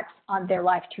impacts on their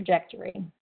life trajectory.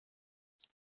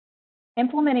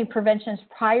 Implementing preventions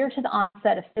prior to the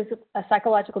onset of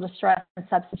psychological distress and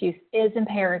substance use is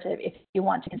imperative if you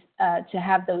want to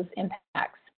have those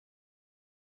impacts.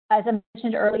 As I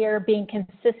mentioned earlier, being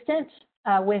consistent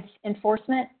with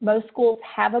enforcement. Most schools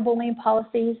have a bullying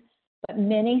policies, but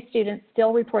many students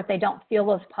still report they don't feel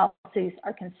those policies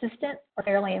are consistent or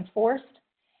fairly enforced,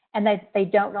 and that they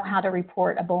don't know how to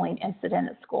report a bullying incident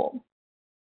at school.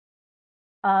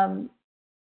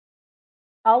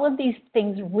 All of these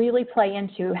things really play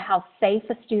into how safe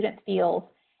a student feels,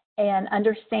 and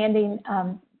understanding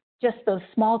just those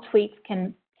small tweaks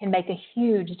can make a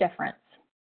huge difference.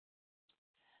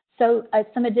 So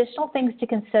some additional things to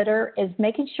consider is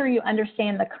making sure you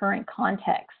understand the current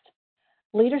context.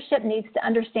 Leadership needs to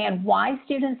understand why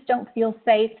students don't feel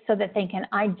safe so that they can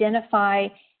identify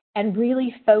and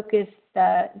really focus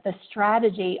the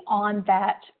strategy on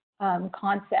that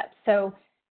concept. So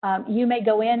you may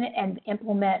go in and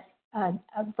implement a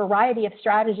variety of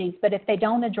strategies, but if they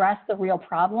don't address the real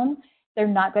problem, they're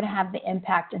not going to have the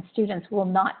impact, and students will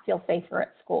not feel safer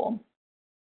at school.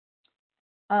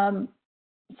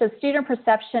 So student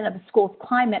perception of the school's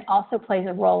climate also plays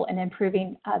a role in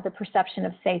improving the perception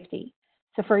of safety.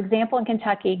 So for example, in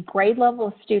Kentucky, grade level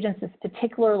of students is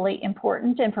particularly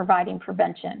important in providing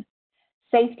prevention.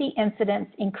 Safety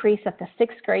incidents increase at the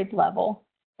 6th grade level.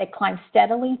 They climb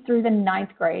steadily through the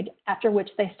 9th grade, after which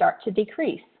they start to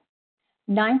decrease.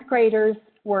 9th graders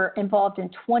were involved in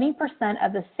 20%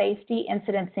 of the safety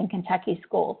incidents in Kentucky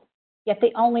schools, yet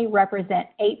they only represent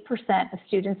 8% of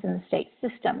students in the state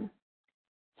system.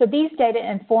 So these data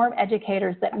inform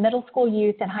educators that middle school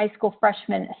youth and high school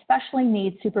freshmen especially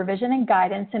need supervision and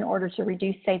guidance in order to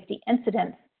reduce safety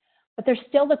incidents, but there's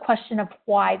still the question of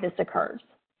why this occurs.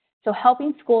 So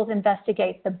helping schools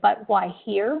investigate the but why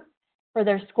here for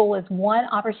their school is one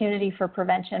opportunity for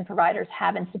prevention providers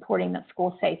have in supporting the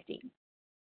school safety.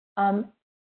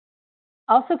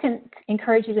 Also can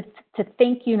encourage you to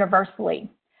think universally.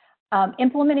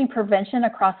 Implementing prevention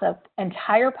across an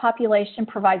entire population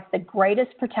provides the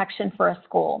greatest protection for a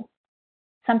school.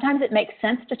 Sometimes it makes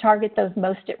sense to target those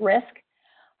most at risk,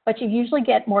 but you usually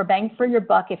get more bang for your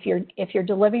buck if you're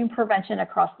delivering prevention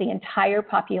across the entire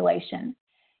population.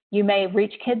 You may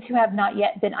reach kids who have not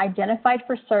yet been identified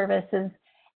for services,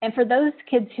 and for those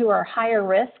kids who are higher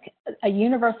risk, a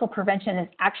universal prevention is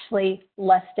actually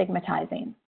less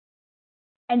stigmatizing.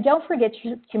 And don't forget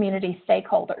your community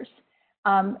stakeholders.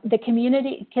 The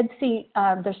community, kids see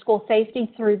their school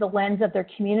safety through the lens of their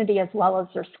community as well as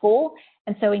their school.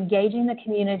 And so engaging the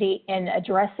community in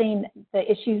addressing the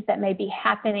issues that may be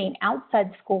happening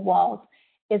outside school walls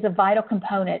is a vital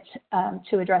component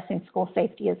to addressing school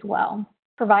safety as well.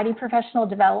 Providing professional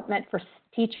development for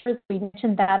teachers, we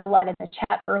mentioned that a lot in the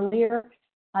chat earlier.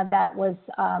 That's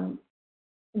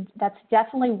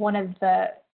definitely one of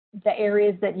the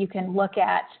areas that you can look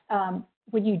at.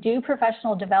 When you do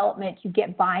professional development, you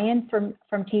get buy-in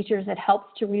from teachers. It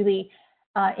helps to really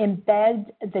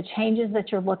embed the changes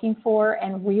that you're looking for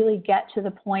and really get to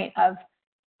the point of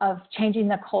changing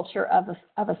the culture of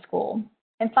a school.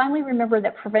 And finally, remember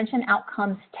that prevention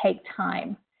outcomes take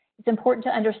time. It's important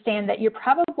to understand that you're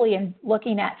probably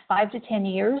looking at 5 to 10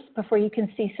 years before you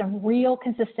can see some real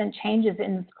consistent changes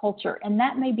in the culture. And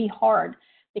that may be hard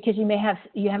because you may have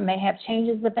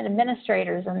changes of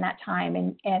administrators in that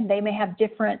time, and they may have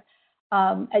different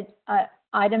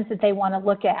items that they want to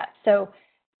look at. So,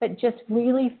 but just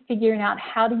really figuring out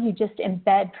how do you just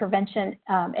embed prevention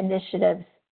initiatives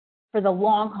for the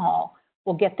long haul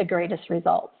will get the greatest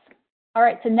results. All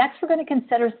right, so next we're going to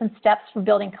consider some steps for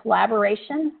building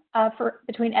collaboration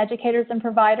between educators and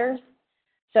providers.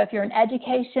 So if you're in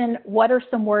education, what are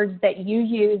some words that you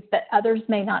use that others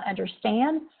may not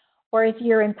understand? Or if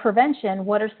you're in prevention,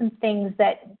 what are some things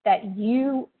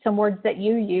some words that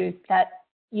you use that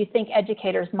you think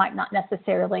educators might not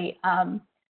necessarily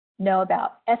know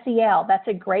about? SEL, that's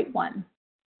a great one.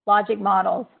 Logic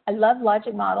models, I love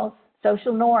logic models.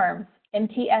 Social norms,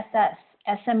 MTSS,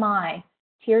 SMI,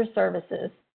 tier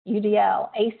services, UDL,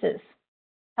 ACEs,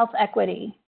 health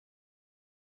equity,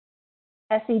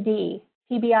 SED,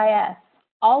 PBIS.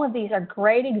 All of these are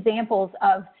great examples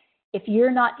of, if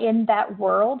you're not in that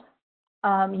world,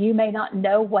 you may not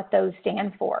know what those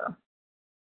stand for.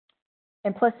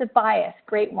 Implicit bias,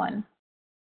 great one.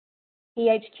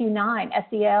 PHQ-9,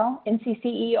 SEL,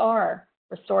 NCCER,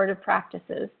 restorative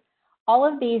practices. All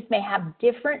of these may have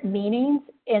different meanings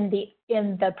in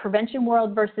the prevention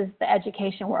world versus the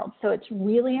education world. So it's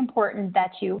really important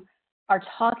that you are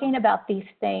talking about these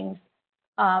things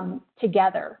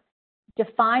together.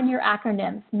 Define your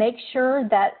acronyms. Make sure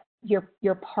that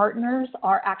your partners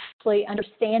are actually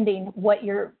understanding what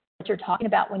you're talking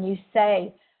about when you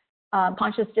say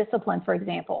conscious discipline, for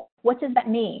example. What does that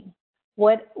mean?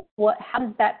 How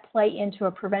does that play into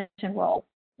a prevention role?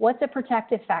 What's a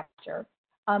protective factor?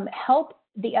 Help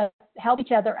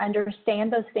each other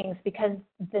understand those things, because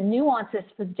the nuances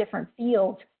for different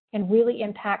fields can really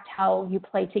impact how you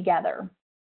play together.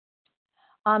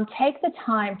 Take the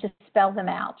time to spell them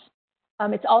out.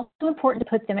 It's also important to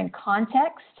put them in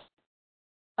context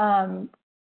and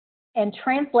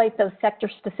translate those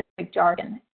sector-specific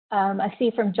jargon. I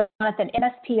see from Jonathan,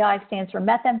 MSPI stands for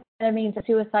methamphetamines and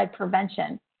suicide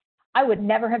prevention. I would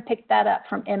never have picked that up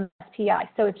from MSPI.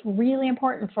 So it's really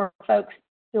important for folks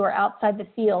who are outside the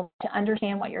field to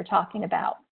understand what you're talking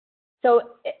about. So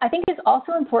I think it's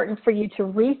also important for you to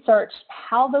research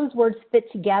how those words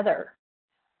fit together.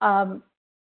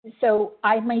 So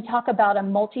I may talk about a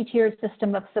multi-tiered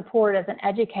system of support as an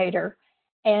educator,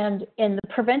 and in the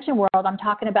prevention world, I'm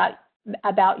talking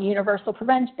about universal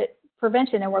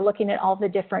prevention, and we're looking at all the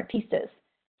different pieces.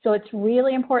 So it's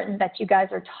really important that you guys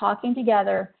are talking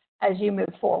together as you move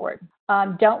forward.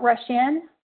 Don't rush in.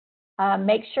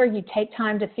 Make sure you take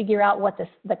time to figure out what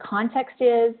the context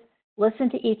is,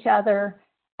 listen to each other,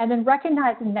 and then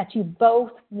recognizing that you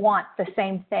both want the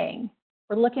same thing.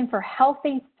 We're looking for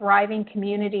healthy, thriving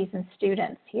communities and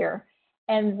students here.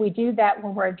 And we do that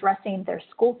when we're addressing their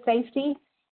school safety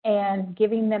and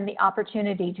giving them the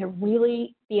opportunity to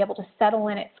really be able to settle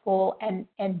in at school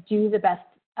and do the best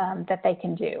that they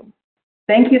can do.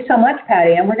 Thank you so much,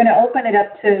 Patti. And we're going to open it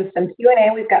up to some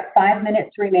Q&A. We've got 5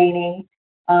 minutes remaining.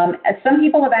 As some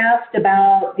people have asked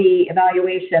about the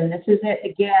evaluation, this is it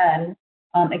again.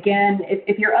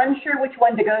 If you're unsure which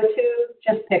one to go to,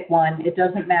 just pick one. It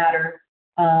doesn't matter.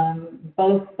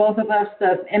 Both of us,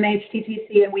 the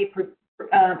MHTTC, and we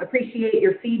appreciate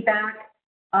your feedback.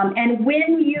 And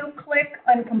when you click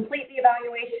on complete the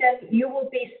evaluation, you will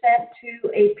be sent to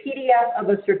a PDF of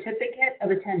a certificate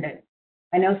of attendance.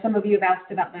 I know some of you have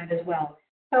asked about that as well.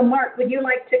 So Mark, would you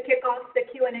like to kick off the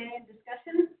Q&A and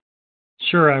discussion?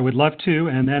 Sure, I would love to.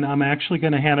 And then I'm actually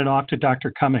going to hand it off to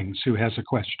Dr. Cummings, who has a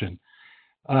question.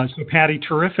 So Patti,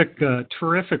 terrific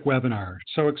webinar.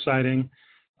 So exciting.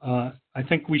 I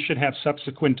think we should have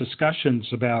subsequent discussions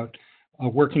about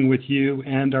working with you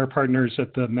and our partners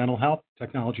at the Mental Health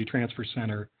Technology Transfer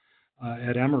Center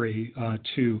at Emory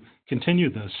to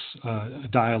continue this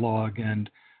dialogue and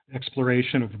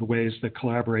exploration of the ways that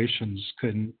collaborations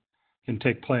can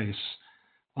take place.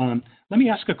 Let me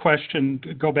ask a question,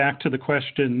 go back to the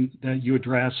question that you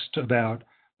addressed about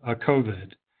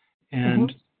COVID.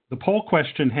 And the poll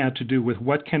question had to do with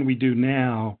what can we do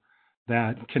now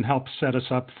that can help set us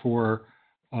up for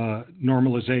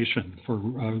normalization,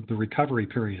 for the recovery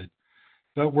period.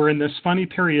 But we're in this funny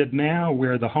period now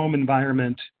where the home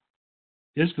environment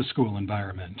is the school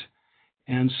environment.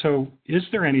 And so is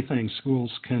there anything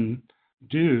schools can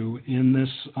do in this,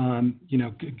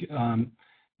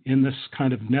 in this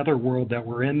kind of netherworld that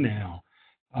we're in now?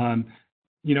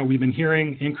 We've been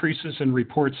hearing increases in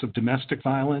reports of domestic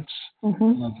violence,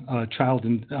 of child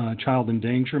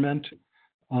endangerment.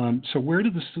 So where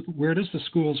does the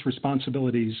school's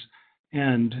responsibilities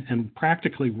end, and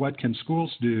practically what can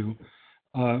schools do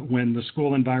when the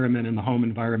school environment and the home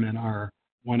environment are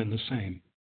one and the same?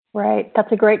 Right, that's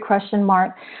a great question,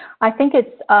 Mark. I think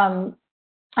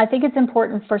it's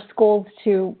important for schools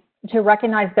to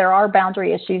recognize there are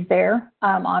boundary issues there,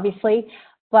 obviously.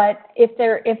 But if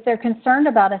they're concerned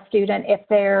about a student, if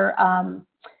they're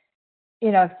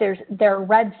if there are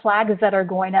red flags that are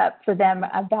going up for them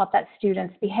about that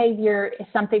student's behavior, if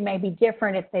something may be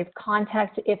different, if they've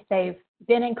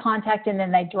been in contact and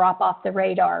then they drop off the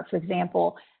radar, for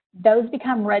example, those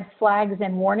become red flags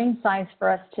and warning signs for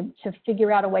us to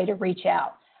figure out a way to reach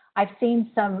out. I've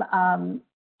seen some on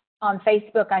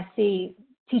Facebook. I see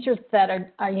teachers that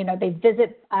are they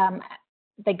visit,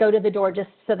 they go to the door just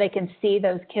so they can see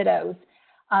those kiddos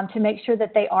to make sure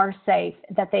that they are safe,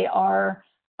 that they are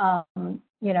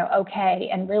okay,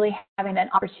 and really having an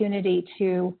opportunity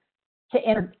to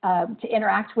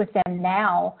interact with them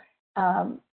now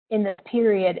in this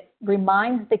period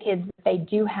reminds the kids that they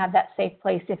do have that safe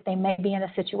place if they may be in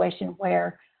a situation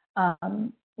where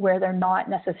they're not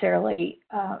necessarily,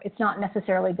 it's not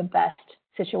necessarily the best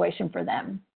situation for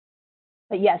them.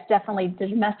 But yes, definitely the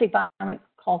domestic violence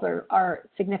calls are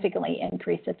significantly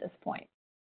increased at this point.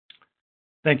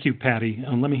 Thank you, Patti.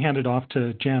 Let me hand it off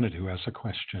to Janet, who has a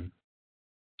question.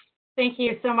 Thank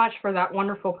you so much for that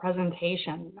wonderful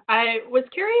presentation. I was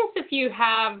curious if you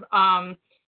have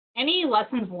any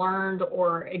lessons learned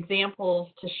or examples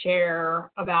to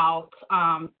share about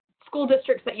school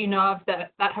districts that you know of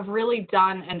that have really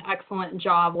done an excellent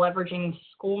job leveraging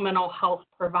school mental health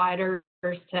providers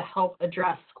to help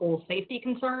address school safety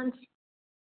concerns?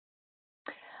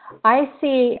 I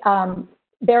see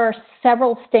there are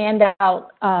several standout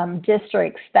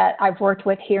districts that I've worked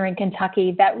with here in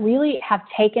Kentucky that really have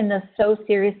taken this so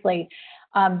seriously.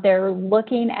 They're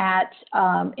looking at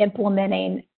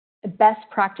implementing best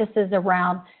practices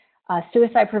around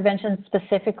suicide prevention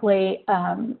specifically.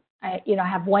 I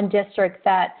have one district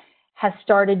that has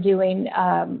started doing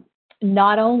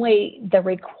not only the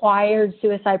required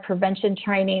suicide prevention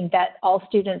training that all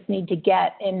students need to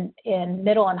get in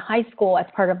middle and high school as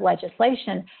part of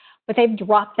legislation, but they've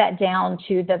dropped that down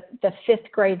to the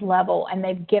fifth grade level, and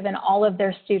they've given all of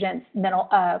their students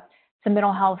some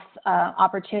mental health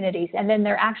opportunities. And then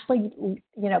they're actually,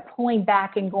 pulling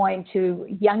back and going to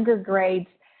younger grades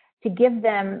to give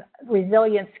them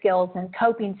resilience skills and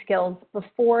coping skills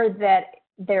before that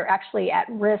they're actually at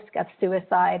risk of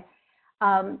suicide.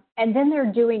 And then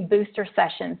they're doing booster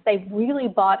sessions. They've really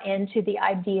bought into the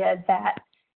idea that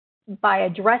by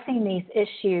addressing these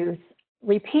issues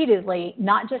repeatedly,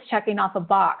 not just checking off a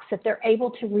box, that they're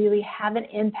able to really have an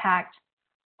impact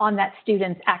on that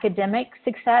student's academic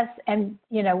success. And,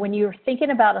 when you're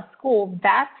thinking about a school,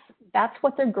 that's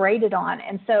what they're graded on.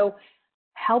 And so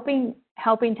helping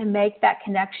to make that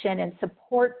connection and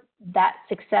support that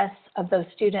success of those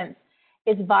students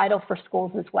is vital for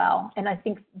schools as well. And I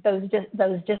think those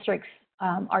districts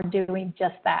are doing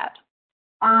just that.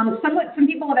 Some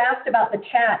people have asked about the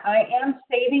chat. I am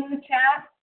saving the chat,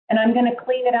 and I'm going to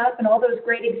clean it up, and all those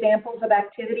great examples of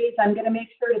activities, I'm going to make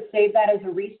sure to save that as a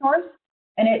resource.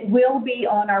 And it will be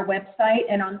on our website.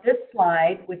 And on this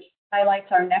slide, which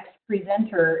highlights our next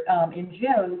presenter in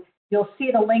June, you'll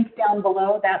see the link down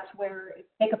below. That's where,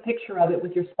 take a picture of it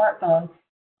with your smartphone.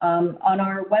 On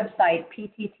our website,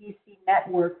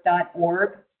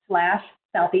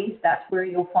 pttcnetwork.org/Southeast. That's where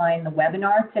you'll find the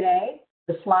webinar today,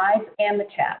 the slides, and the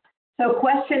chat. So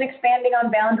question expanding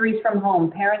on boundaries from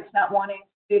home. Parents not wanting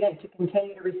students to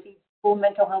continue to receive school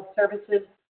mental health services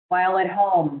while at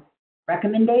home.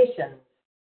 Recommendations.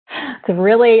 It's a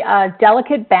really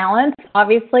delicate balance,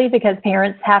 obviously, because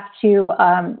parents have to,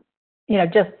 they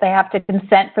have to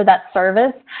consent for that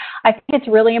service. I think it's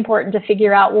really important to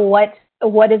figure out what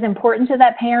is important to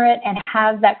that parent and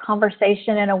have that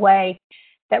conversation in a way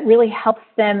that really helps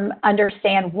them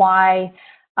understand why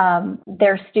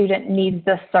their student needs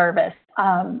this service.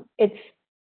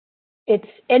 It's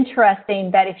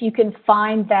interesting that if you can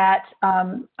find that,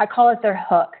 I call it their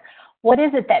hook. What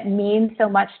is it that means so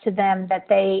much to them that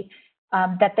they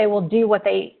will do what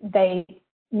they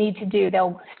need to do?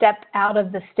 They'll step out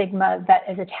of the stigma that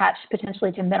is attached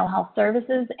potentially to mental health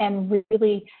services and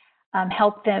really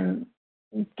help them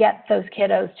get those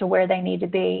kiddos to where they need to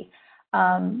be.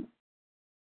 But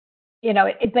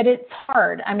it's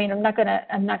hard. I mean, I'm not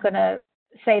gonna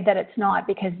say that it's not,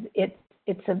 because it's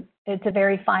a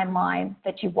very fine line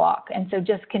that you walk. And so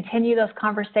just continue those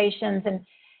conversations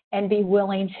and be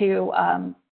willing to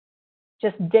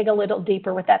just dig a little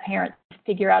deeper with that parent to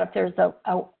figure out if there's a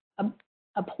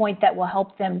point that will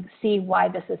help them see why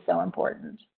this is so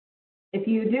important. If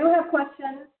you do have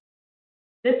questions,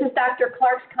 this is Dr.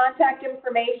 Clark's contact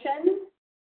information,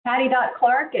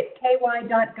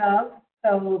 patti.clark@ky.gov.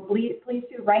 So please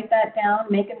do write that down,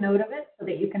 make a note of it so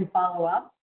that you can follow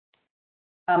up.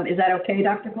 Is that okay,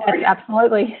 Dr. Clark? Yes,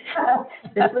 absolutely.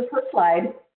 This was her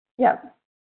slide. Yep.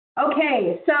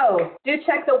 Okay, so do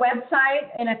check the website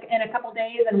in a couple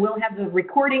days, and we'll have the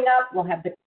recording up, we'll have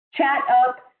the chat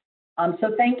up.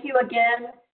 So thank you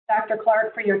again, Dr.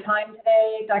 Clark, for your time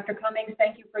today. Dr. Cummings,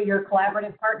 thank you for your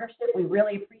collaborative partnership. We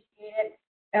really appreciate it.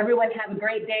 Everyone have a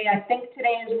great day. I think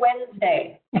today is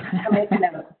Wednesday.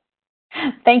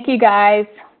 Thank you, guys.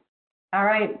 All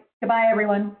right. Goodbye,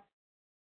 everyone.